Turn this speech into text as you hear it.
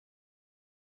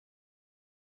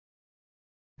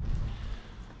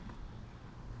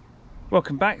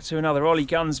Welcome back to another Ollie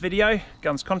Guns video.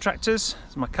 Guns Contractors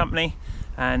is my company,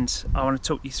 and I want to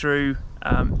talk you through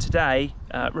today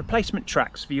replacement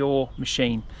tracks for your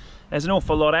machine. There's an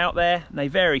awful lot out there and they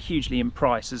vary hugely in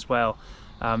price as well.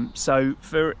 So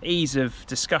for ease of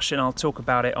discussion, I'll talk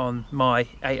about it on my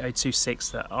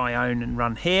 8026 that I own and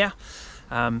run here.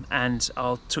 And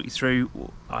I'll talk you through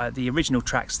the original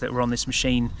tracks that were on this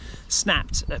machine,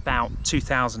 snapped about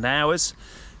 2,000 hours.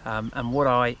 And what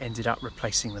I ended up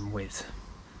replacing them with.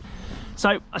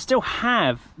 So I still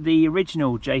have the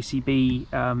original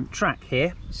JCB track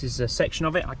here. This is a section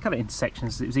of it. I cut it into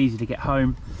sections so it was easy to get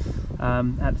home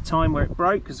at the time where it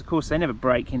broke, because of course they never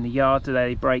break in the yard, do they?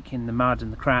 They break in the mud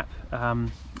and the crap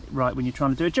right when you're trying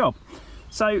to do a job.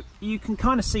 So you can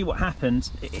kind of see what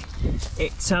happened.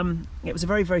 It was a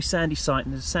very, very sandy site,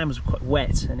 and the sand was quite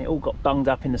wet, and it all got bunged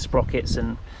up in the sprockets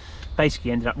and basically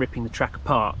ended up ripping the track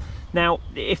apart. Now,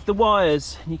 if the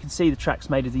wires, you can see the track's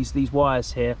made of these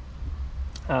wires here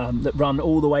that run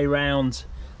all the way around.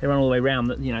 They run all the way around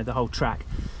the whole track.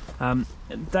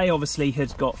 They obviously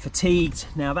had got fatigued.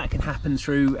 Now that can happen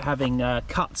through having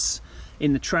cuts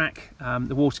in the track.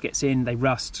 The water gets in, they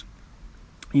rust.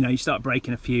 You start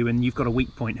breaking a few, and you've got a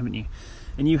weak point, haven't you?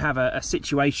 And you have a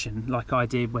situation like I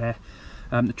did where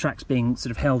the track's being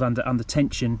sort of held under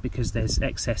tension because there's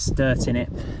excess dirt in it,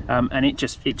 and it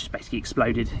just basically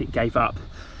exploded. It gave up.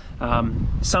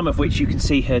 Some of which you can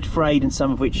see had frayed, and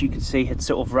some of which you can see had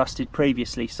sort of rusted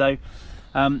previously. So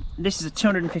this is a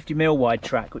 250mm wide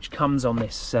track which comes on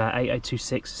this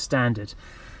 8026 standard,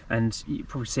 and you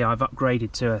probably see I've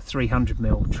upgraded to a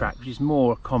 300mm track, which is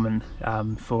more common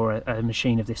for a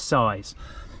machine of this size,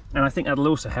 and I think that'll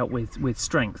also help with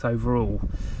strength overall.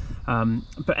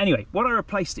 But anyway, what I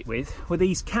replaced it with were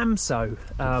these Camso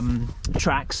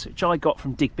tracks, which I got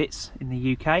from Digbits in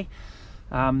the UK.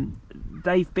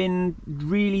 They've been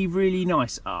really, really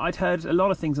nice. I'd heard a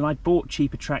lot of things, and I'd bought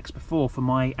cheaper tracks before for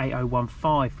my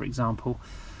 8015, for example.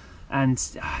 And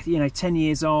 10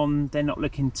 years on, they're not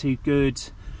looking too good.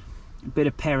 A bit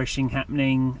of perishing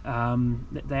happening.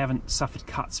 They haven't suffered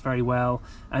cuts very well,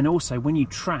 and also when you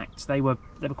tracked, they were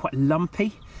quite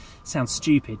lumpy. Sounds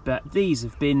stupid, but these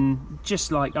have been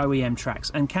just like OEM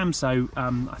tracks. And Camso,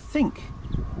 I think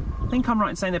I'm right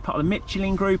in saying they're part of the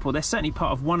Michelin group, or they're certainly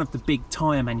part of one of the big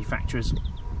tyre manufacturers.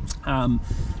 And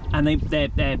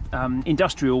their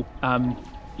industrial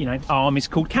arm is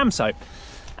called Camso,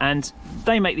 and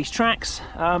they make these tracks.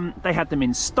 They had them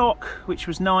in stock, which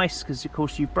was nice because of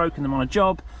course you've broken them on a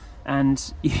job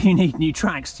and you need new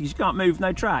tracks. You can't move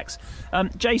no tracks.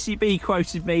 JCB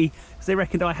quoted me because they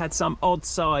reckoned I had some odd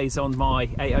size on my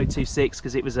 8026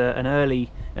 because it was an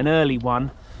early one.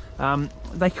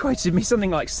 They quoted me something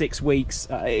like 6 weeks.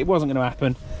 It wasn't going to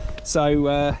happen. So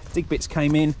Digbits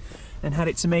came in and had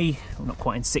it to me, well, not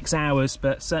quite in 6 hours,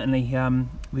 but certainly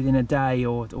within a day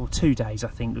or 2 days, I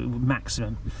think,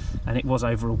 maximum. And it was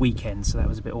over a weekend, so that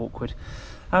was a bit awkward.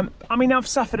 I mean, I've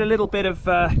suffered a little bit of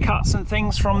cuts and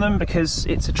things from them because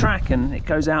it's a track and it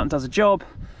goes out and does a job.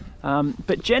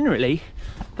 But generally,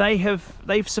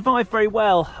 they've survived very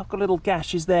well. I've got little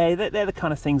gashes there. They're the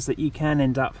kind of things that you can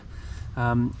end up,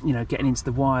 getting into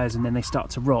the wires and then they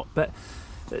start to rot. But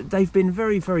they've been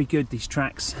very, very good, these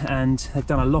tracks, and they've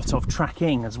done a lot of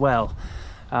tracking as well.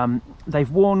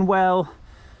 They've worn well.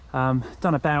 Done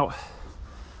about,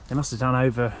 they must have done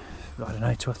over, I don't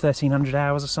know, to 1,300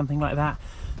 hours or something like that.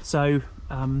 So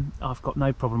I've got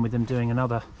no problem with them doing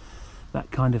that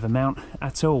kind of amount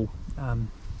at all.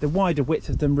 The wider width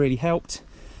of them really helped,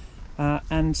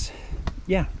 and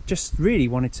yeah, just really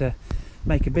wanted to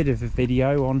make a bit of a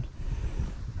video on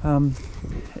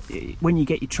when you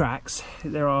get your tracks.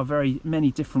 There are very many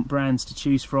different brands to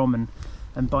choose from,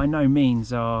 and by no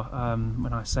means are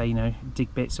when I say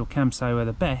Digbits or Camso are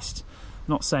the best,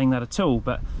 I'm not saying that at all,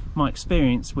 but my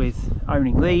experience with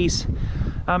owning these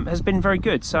has been very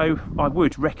good, so I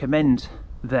would recommend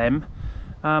them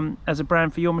as a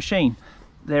brand for your machine.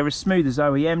 They're as smooth as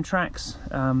OEM tracks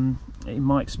in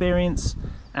my experience,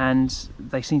 and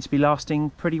they seem to be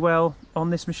lasting pretty well on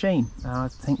this machine. I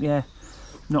think they're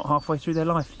not halfway through their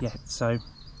life yet, so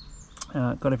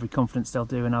got every confidence they'll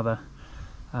do another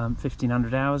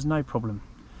 1,500 hours, no problem.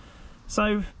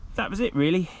 So that was it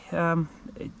really.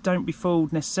 Don't be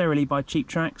fooled necessarily by cheap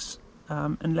tracks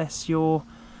unless you're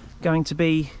going to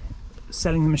be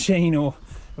selling the machine or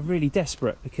are really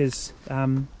desperate, because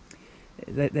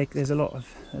there's a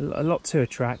lot to a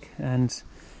track, and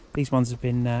these ones have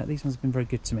been very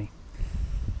good to me.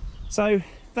 So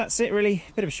that's it really.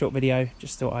 Bit of a short video.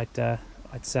 Just thought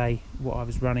I'd say what I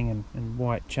was running and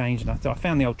why it changed. And I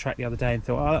found the old track the other day and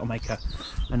thought, oh, that'll make a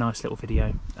nice little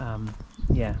video.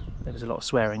 yeah, there was a lot of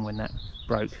swearing when that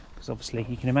broke, because obviously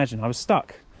you can imagine I was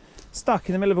stuck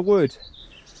in the middle of a wood.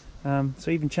 So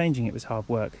even changing it was hard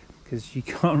work, because you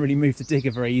can't really move the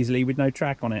digger very easily with no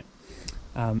track on it.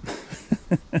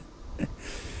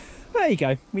 There you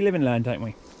go, we live and learn, don't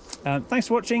we? Thanks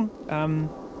for watching.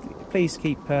 Please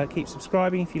keep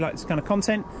subscribing if you like this kind of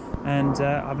content, and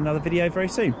I have another video very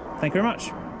soon. Thank you very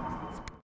much.